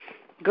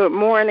Good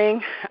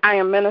morning. I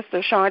am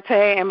Minister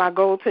Shantae, and my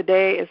goal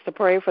today is to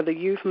pray for the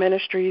youth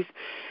ministries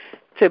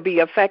to be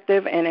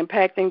effective in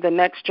impacting the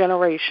next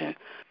generation.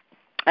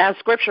 Our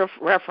scripture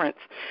reference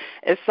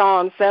is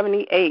Psalm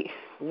 78,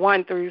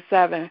 1 through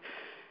 7,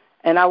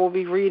 and I will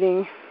be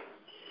reading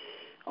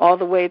all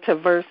the way to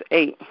verse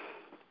 8.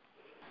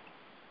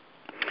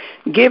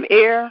 Give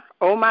ear,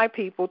 O my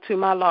people, to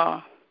my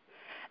law.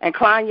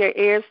 Incline your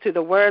ears to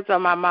the words of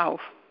my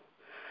mouth.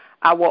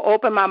 I will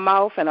open my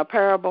mouth in a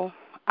parable.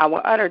 I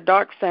will utter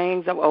dark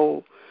sayings of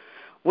old,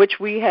 which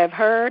we have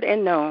heard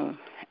and known,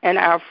 and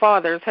our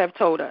fathers have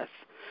told us.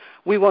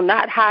 We will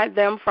not hide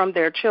them from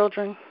their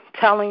children,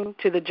 telling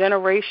to the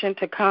generation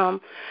to come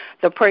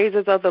the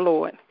praises of the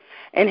Lord,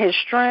 and his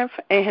strength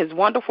and his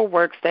wonderful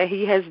works that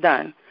he has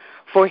done.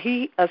 For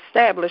he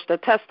established a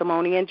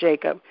testimony in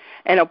Jacob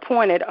and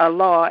appointed a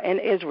law in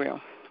Israel,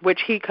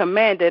 which he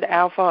commanded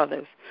our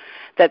fathers,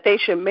 that they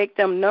should make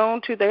them known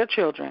to their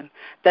children,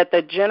 that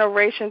the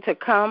generation to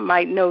come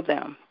might know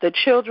them, the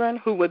children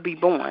who would be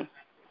born,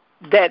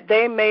 that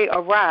they may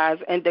arise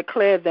and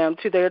declare them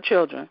to their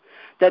children,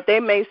 that they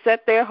may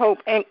set their hope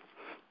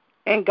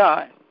in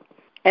God,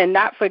 and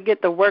not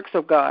forget the works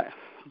of God,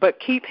 but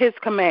keep his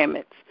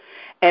commandments,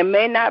 and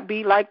may not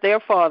be like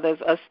their fathers,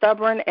 a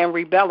stubborn and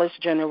rebellious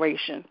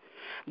generation,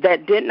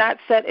 that did not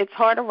set its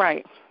heart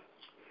aright,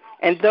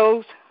 and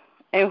those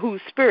and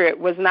whose spirit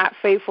was not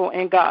faithful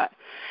in God.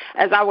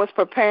 As I was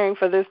preparing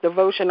for this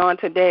devotion on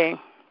today,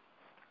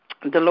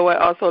 the Lord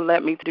also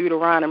led me to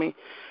Deuteronomy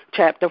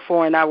chapter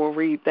 4, and I will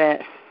read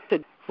that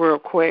real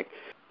quick.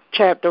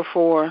 Chapter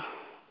 4,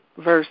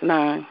 verse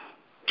 9.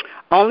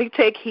 Only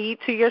take heed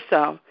to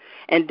yourself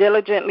and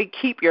diligently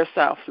keep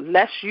yourself,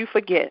 lest you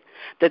forget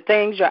the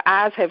things your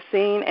eyes have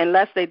seen, and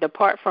lest they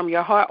depart from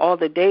your heart all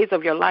the days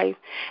of your life,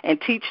 and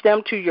teach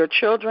them to your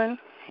children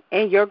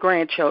and your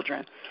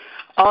grandchildren.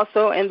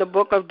 Also in the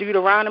book of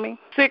Deuteronomy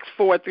 6,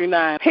 4 through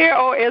 9. Hear,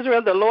 O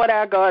Israel, the Lord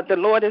our God, the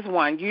Lord is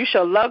one. You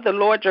shall love the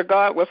Lord your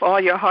God with all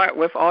your heart,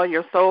 with all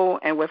your soul,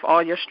 and with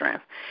all your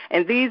strength.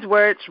 And these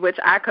words which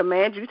I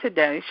command you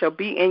today shall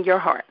be in your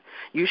heart.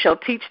 You shall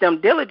teach them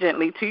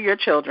diligently to your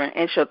children,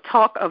 and shall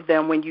talk of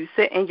them when you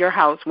sit in your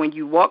house, when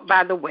you walk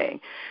by the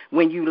way,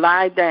 when you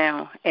lie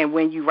down, and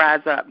when you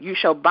rise up. You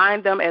shall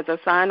bind them as a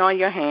sign on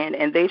your hand,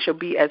 and they shall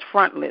be as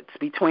frontlets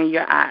between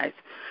your eyes.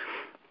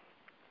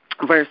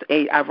 Verse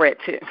 8, I read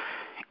too.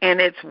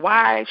 And it's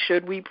why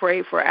should we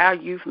pray for our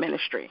youth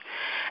ministry?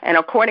 And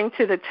according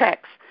to the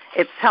text,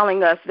 it's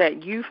telling us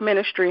that youth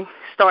ministry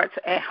starts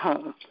at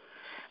home.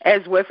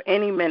 As with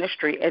any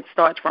ministry, it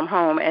starts from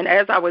home. And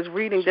as I was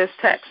reading this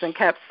text and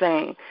kept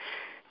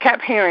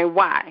hearing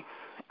why,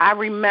 I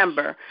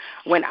remember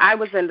when I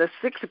was in the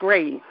 6th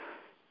grade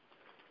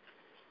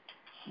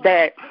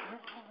that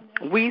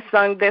we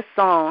sung this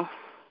song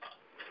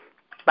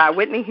by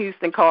Whitney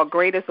Houston called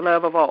Greatest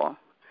Love of All.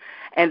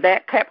 And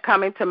that kept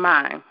coming to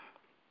mind.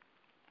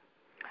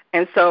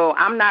 And so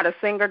I'm not a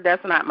singer.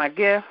 That's not my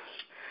gift.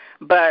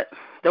 But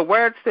the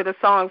words to the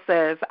song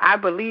says, I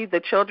believe the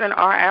children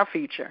are our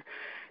future.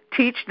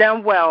 Teach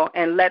them well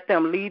and let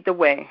them lead the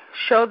way.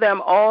 Show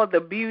them all the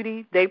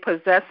beauty they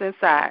possess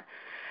inside.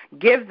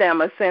 Give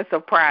them a sense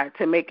of pride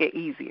to make it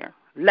easier.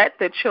 Let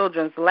the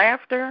children's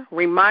laughter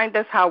remind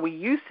us how we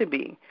used to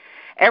be.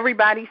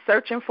 Everybody's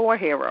searching for a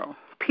hero.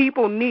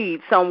 People need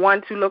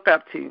someone to look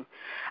up to.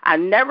 I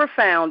never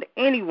found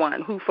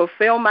anyone who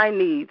fulfilled my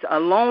needs, a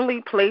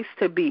lonely place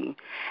to be,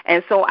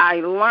 and so I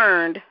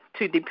learned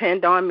to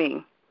depend on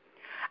me.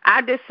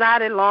 I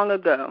decided long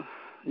ago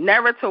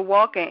never to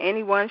walk in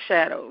anyone's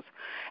shadows.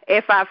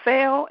 If I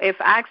fail, if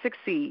I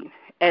succeed,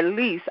 at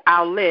least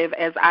I'll live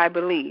as I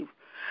believe.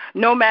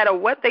 No matter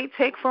what they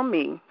take from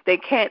me, they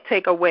can't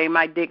take away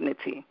my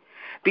dignity,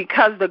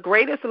 because the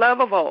greatest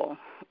love of all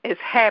is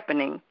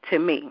happening to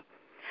me.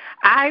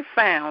 I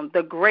found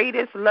the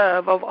greatest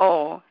love of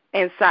all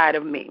inside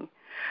of me.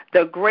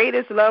 The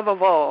greatest love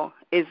of all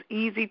is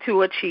easy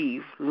to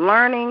achieve.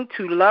 Learning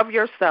to love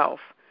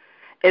yourself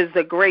is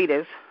the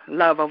greatest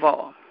love of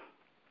all.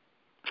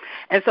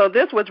 And so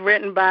this was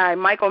written by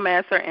Michael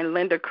Masser and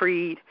Linda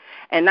Creed.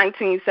 In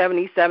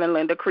 1977,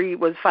 Linda Creed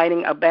was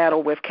fighting a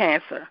battle with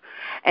cancer.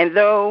 And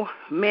though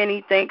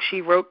many think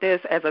she wrote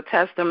this as a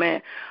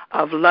testament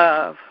of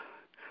love,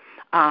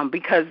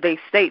 because they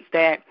state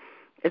that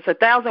it's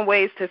 1,000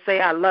 ways to say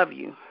I love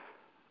you,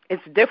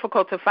 it's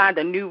difficult to find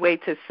a new way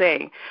to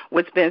say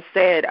what's been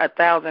said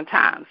 1,000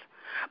 times.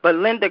 But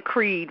Linda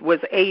Creed was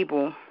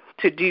able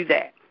to do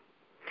that.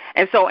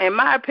 And so in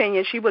my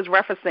opinion, she was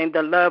referencing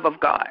the love of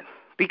God,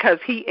 because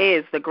he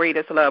is the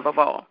greatest love of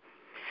all.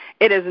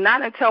 It is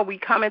not until we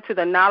come into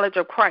the knowledge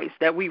of Christ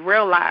that we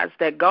realize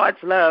that God's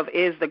love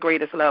is the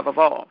greatest love of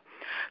all.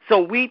 So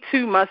we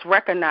too must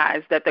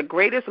recognize that the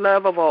greatest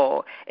love of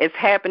all is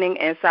happening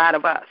inside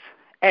of us.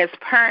 As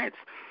parents,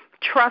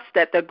 trust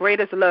that the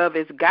greatest love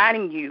is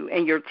guiding you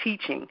in your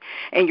teaching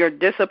and your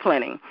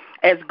disciplining.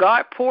 As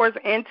God pours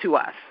into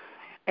us,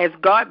 as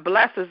God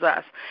blesses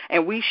us,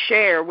 and we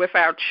share with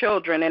our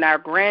children and our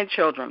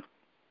grandchildren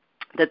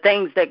the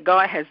things that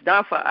God has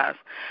done for us,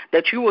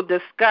 that you will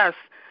discuss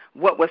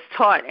what was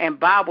taught in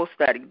Bible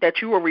study,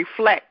 that you will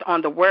reflect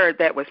on the word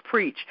that was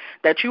preached,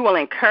 that you will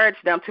encourage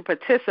them to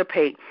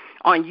participate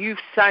on Youth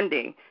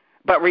Sunday,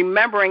 but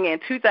remembering in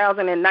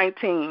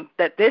 2019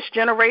 that this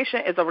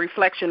generation is a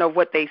reflection of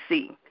what they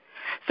see.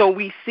 So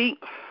we seek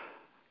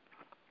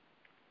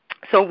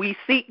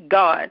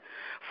God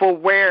for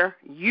where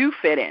you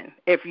fit in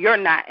if you're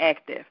not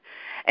active.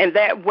 And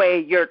that way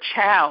your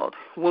child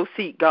will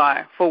seek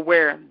God for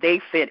where they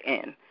fit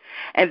in.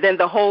 And then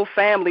the whole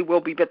family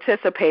will be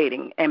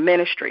participating in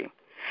ministry.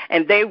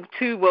 And they,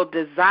 too, will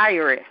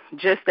desire it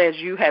just as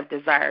you have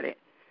desired it.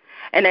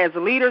 And as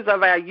leaders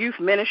of our youth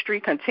ministry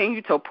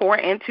continue to pour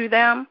into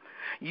them,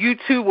 you,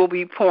 too, will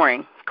be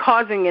pouring,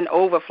 causing an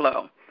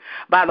overflow.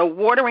 By the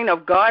watering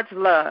of God's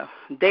love,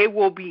 they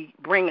will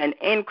bring an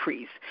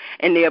increase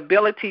in the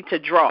ability to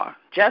draw,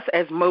 just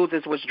as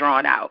Moses was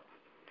drawn out.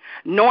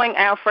 Knowing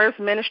our first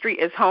ministry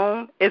is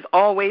home, is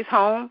always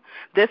home,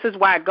 this is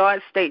why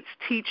God states,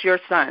 teach your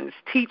sons,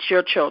 teach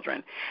your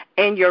children,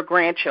 and your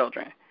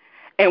grandchildren.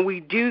 And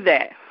we do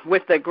that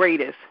with the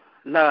greatest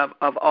love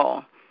of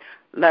all.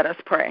 Let us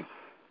pray.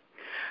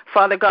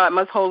 Father God,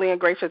 most holy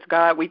and gracious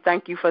God, we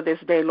thank you for this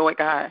day, Lord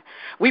God.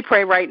 We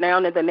pray right now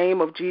in the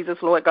name of Jesus,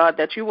 Lord God,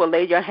 that you will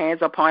lay your hands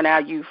upon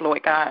our youth,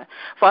 Lord God.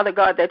 Father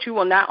God, that you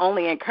will not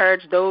only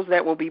encourage those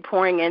that will be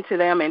pouring into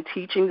them and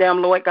teaching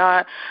them, Lord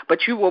God,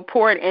 but you will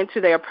pour it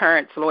into their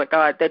parents, Lord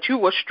God, that you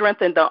will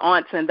strengthen the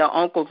aunts and the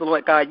uncles,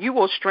 Lord God. You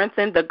will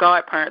strengthen the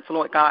godparents,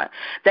 Lord God,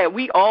 that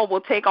we all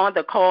will take on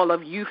the call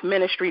of youth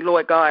ministry,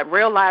 Lord God,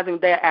 realizing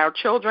that our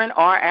children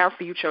are our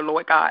future,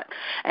 Lord God.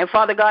 And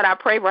Father God, I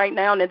pray right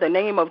now in the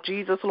name of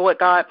Jesus, Lord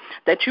God,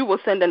 that you will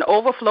send an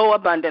overflow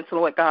abundance,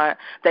 Lord God,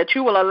 that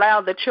you will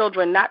allow the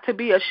children not to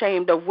be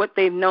ashamed of what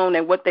they've known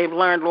and what they've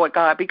learned, Lord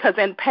God, because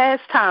in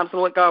past times,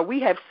 Lord God, we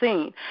have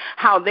seen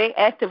how they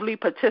actively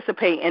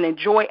participate and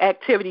enjoy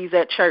activities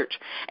at church,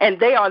 and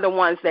they are the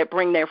ones that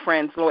bring their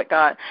friends, Lord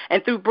God,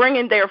 and through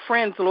bringing their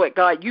friends, Lord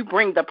God, you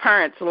bring the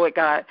parents, Lord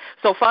God.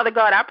 So, Father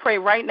God, I pray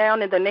right now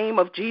in the name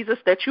of Jesus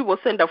that you will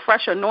send a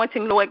fresh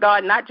anointing, Lord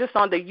God, not just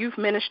on the youth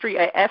ministry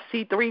at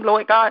FC3,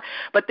 Lord God,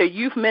 but the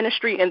youth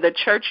ministry in the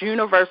church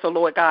universal,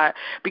 Lord God,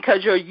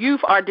 because your youth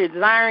are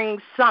desiring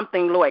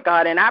something, Lord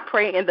God, and I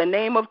pray in the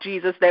name of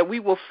Jesus that we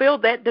will fill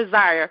that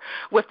desire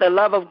with the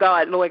love of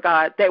God, Lord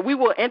God, that we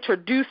will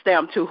introduce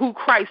them to who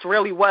Christ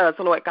really was,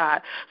 Lord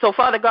God. So,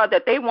 Father God,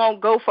 that they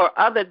won't go for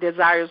other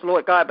desires,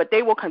 Lord God, but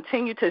they will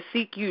continue to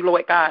seek you,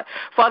 Lord God.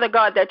 Father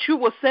God, that you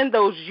will send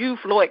those youth,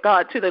 Lord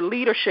God, to the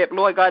leadership,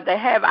 Lord God, that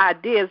have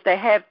ideas, that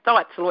have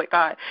thoughts, Lord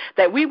God,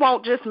 that we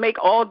won't just make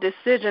all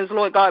decisions,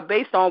 Lord God,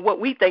 based on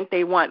what we think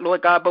they want,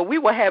 Lord God, but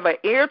we will have an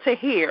ear to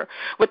hear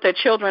what the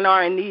children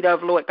are in need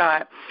of, Lord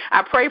God.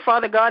 I pray,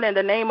 Father God, in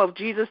the name of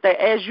Jesus,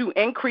 that as you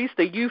increase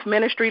the youth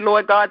ministry,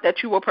 Lord God,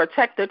 that you will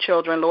protect the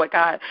children, Lord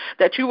God,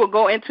 that you will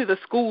go into the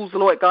schools,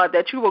 Lord God,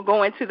 that you will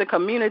go into the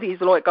communities,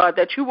 Lord God,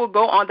 that you will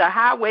go on the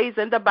highways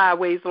and the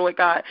byways, Lord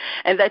God,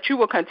 and that you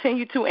will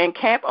continue to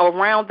encamp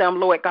around them,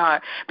 Lord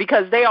God,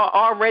 because they are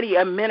already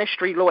a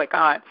ministry, Lord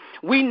God.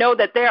 We know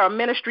that there are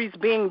ministries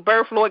being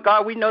birthed, Lord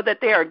God. We know that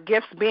there are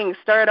gifts being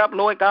stirred up,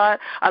 Lord God.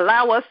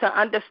 Allow us to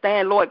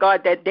understand, Lord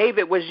God, that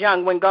David was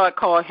young when God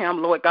called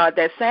him, Lord God,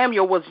 that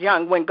Samuel was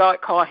young when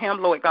God called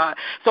him, Lord God.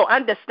 So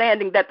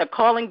understanding that the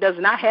calling does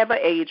not have an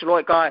age,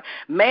 Lord God.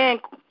 Man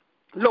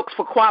looks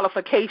for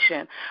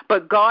qualification,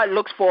 but God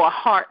looks for a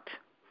heart.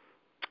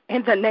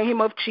 In the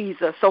name of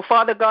Jesus. So,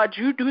 Father God,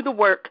 you do the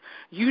work,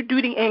 you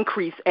do the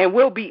increase, and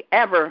we'll be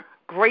ever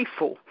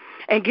grateful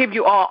and give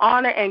you all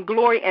honor and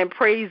glory and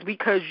praise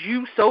because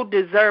you so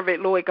deserve it,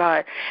 Lord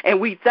God. And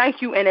we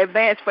thank you in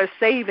advance for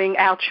saving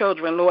our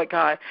children, Lord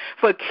God,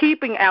 for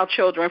keeping our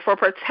children, for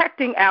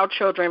protecting our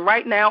children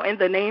right now in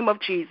the name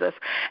of Jesus.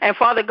 And,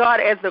 Father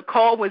God, as the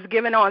call was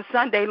given on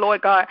Sunday,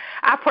 Lord God,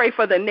 I pray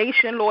for the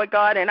nation, Lord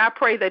God, and I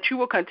pray that you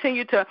will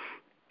continue to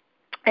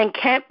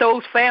encamp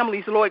those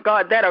families, Lord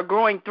God, that are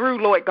going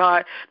through, Lord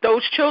God,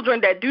 those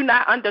children that do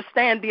not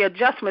understand the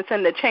adjustments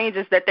and the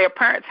changes that their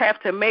parents have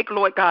to make,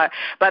 Lord God.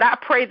 But I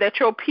pray that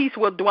your peace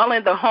will dwell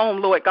in the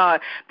home, Lord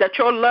God, that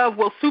your love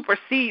will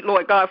supersede,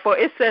 Lord God, for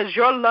it says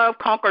your love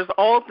conquers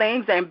all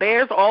things and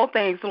bears all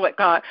things, Lord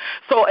God.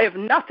 So if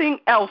nothing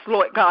else,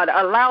 Lord God,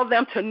 allow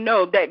them to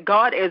know that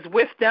God is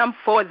with them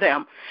for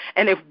them.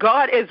 And if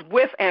God is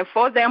with and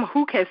for them,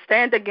 who can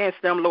stand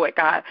against them, Lord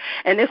God?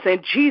 And it's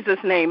in Jesus'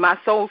 name my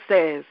soul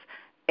says,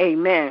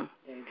 amen.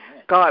 Amen.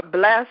 God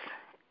bless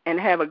and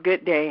have a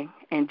good day.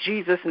 In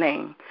Jesus'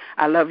 name,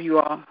 I love you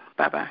all.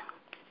 Bye-bye.